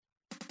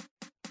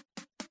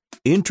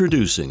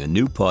Introducing a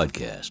new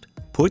podcast,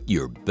 Put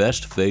Your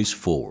Best Face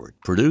Forward,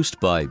 produced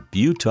by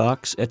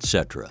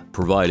BeautoxEtc,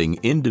 providing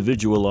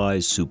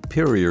individualized,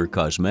 superior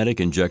cosmetic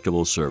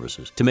injectable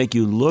services to make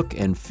you look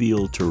and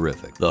feel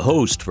terrific. The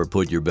host for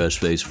Put Your Best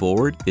Face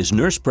Forward is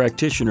nurse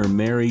practitioner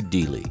Mary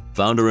Dealy,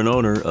 founder and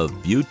owner of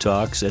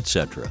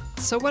BeautoxEtc.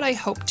 So what I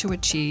hope to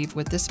achieve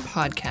with this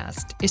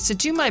podcast is to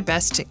do my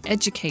best to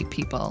educate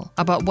people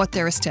about what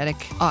their aesthetic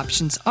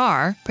options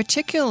are,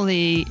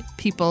 particularly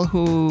people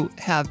who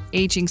have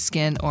aging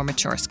skin or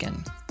mature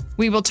skin.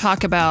 We will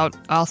talk about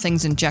all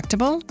things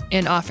injectable,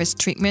 in-office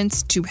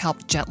treatments to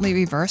help gently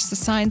reverse the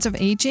signs of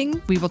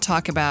aging. We will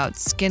talk about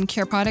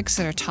skincare products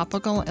that are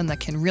topical and that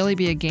can really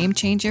be a game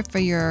changer for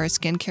your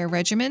skincare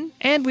regimen.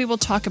 And we will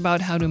talk about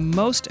how to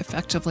most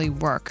effectively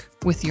work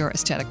with your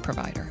aesthetic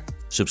provider.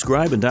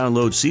 Subscribe and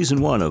download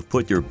Season 1 of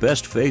Put Your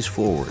Best Face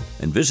Forward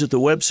and visit the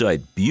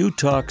website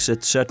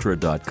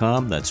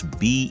BeautoxEtc.com. That's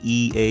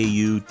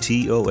BeautoxEtc.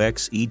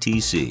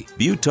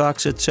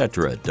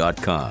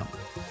 BeautoxEtc.com.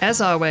 As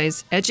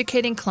always,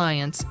 educating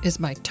clients is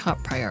my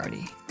top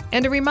priority.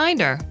 And a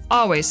reminder,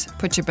 always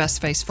put your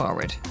best face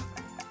forward.